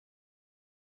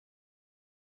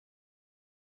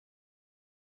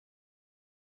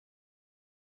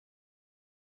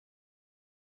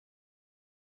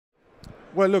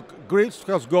Well, look, Greece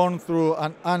has gone through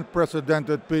an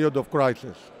unprecedented period of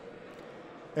crisis.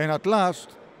 And at last,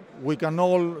 we can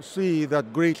all see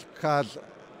that Greece has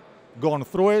gone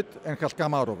through it and has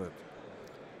come out of it.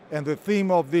 And the theme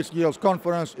of this year's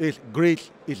conference is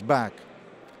Greece is back.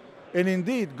 And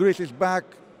indeed, Greece is back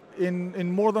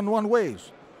in more than one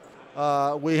ways.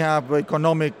 We have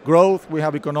economic growth, we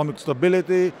have economic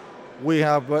stability, we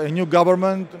have a new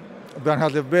government that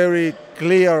has a very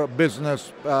clear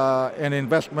business and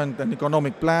investment and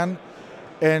economic plan,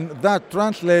 and that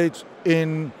translates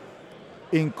in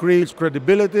increased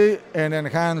credibility and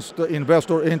enhanced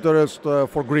investor interest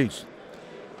for Greece.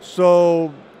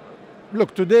 So,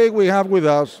 look, today we have with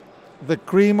us the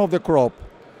cream of the crop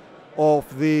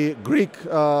of the Greek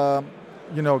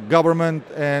government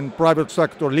and private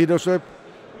sector leadership.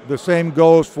 The same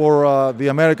goes for the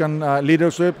American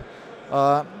leadership.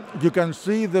 You can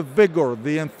see the vigor,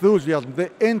 the enthusiasm, the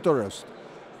interest.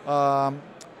 The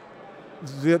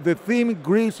theme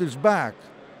Greece is back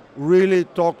really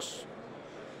talks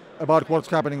about what's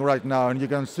happening right now. And you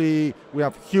can see we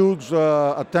have huge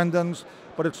attendance,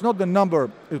 but it's not the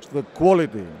number, it's the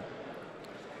quality.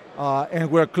 And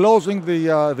we're closing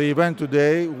the event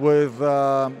today with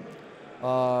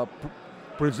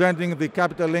presenting the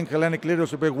Capital Link Hellenic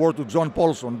Leadership Award to John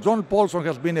Paulson. John Paulson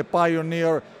has been a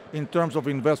pioneer in terms of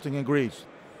investing in Greece.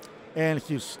 And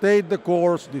he stayed the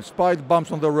course despite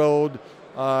bumps on the road.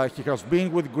 He has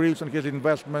been with Greece and his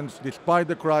investments despite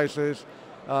the crisis.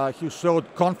 He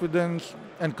showed confidence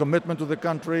and commitment to the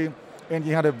country, and he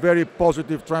had a very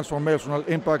positive transformational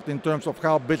impact in terms of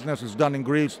how business is done in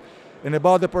Greece and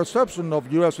about the perception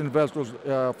of US investors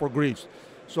for Greece.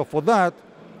 So for that,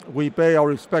 we pay our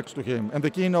respects to him. And the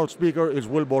keynote speaker is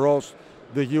Wilbur Ross,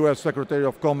 the US Secretary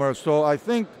of Commerce. So I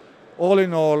think all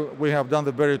in all, we have done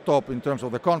the very top in terms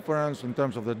of the conference, in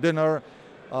terms of the dinner.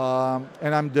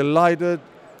 And I'm delighted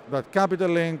that Capital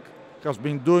Link has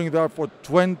been doing that for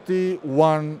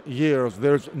 21 years.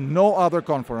 There's no other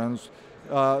conference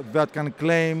that can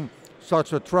claim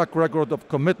such a track record of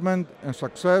commitment and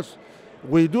success.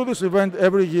 We do this event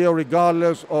every year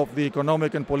regardless of the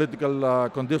economic and political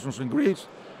conditions in Greece.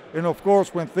 And of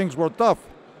course, when things were tough,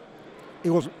 it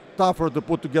was tougher to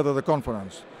put together the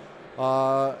conference.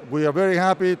 We are very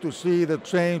happy to see the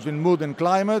change in mood and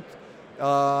climate.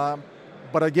 But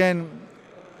again,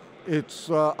 it's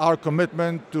our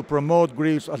commitment to promote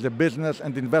Greece as a business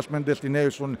and investment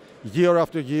destination year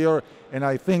after year. And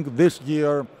I think this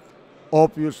year,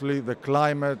 obviously, the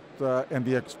climate and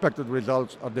the expected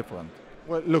results are different.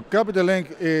 Well, look, Capital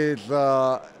Link is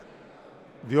the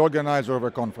organizer of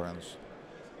a conference.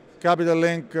 Capital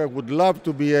Link would love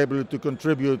to be able to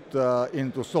contribute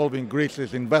into solving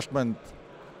Greece's investment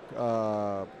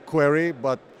query,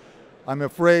 but I'm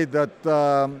afraid that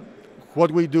what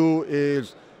we do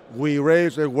is we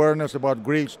raise awareness about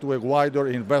Greece to a wider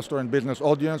investor and business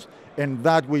audience, and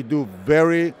that we do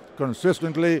very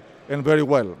consistently and very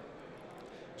well.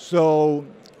 So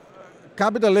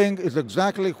Capital Link is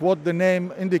exactly what the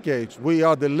name indicates. We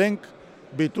are the link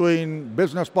between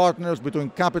business partners, between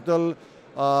capital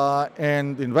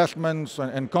and investments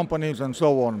and companies and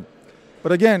so on.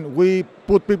 But again, we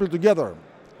put people together.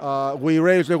 We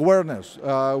raise awareness.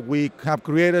 We have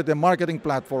created a marketing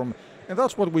platform, and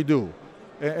that's what we do.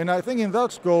 And I think in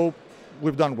that scope,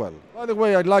 we've done well. By the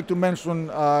way, I'd like to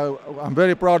mention, I'm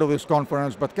very proud of this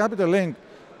conference, but Capital Link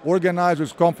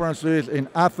organizes conferences in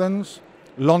Athens,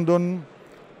 London,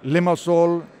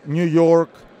 Limassol, New York,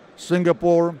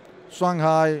 Singapore,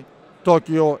 Shanghai,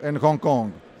 Tokyo, and Hong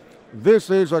Kong. This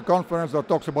is a conference that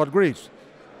talks about Greece.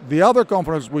 The other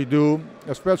conferences we do,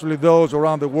 especially those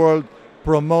around the world,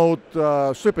 promote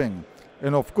shipping.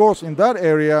 And of course, in that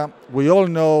area, we all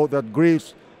know that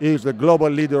Greece is the global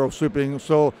leader of shipping.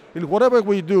 So in whatever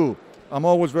we do, I'm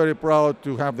always very proud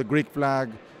to have the Greek flag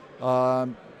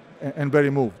and very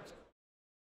moved.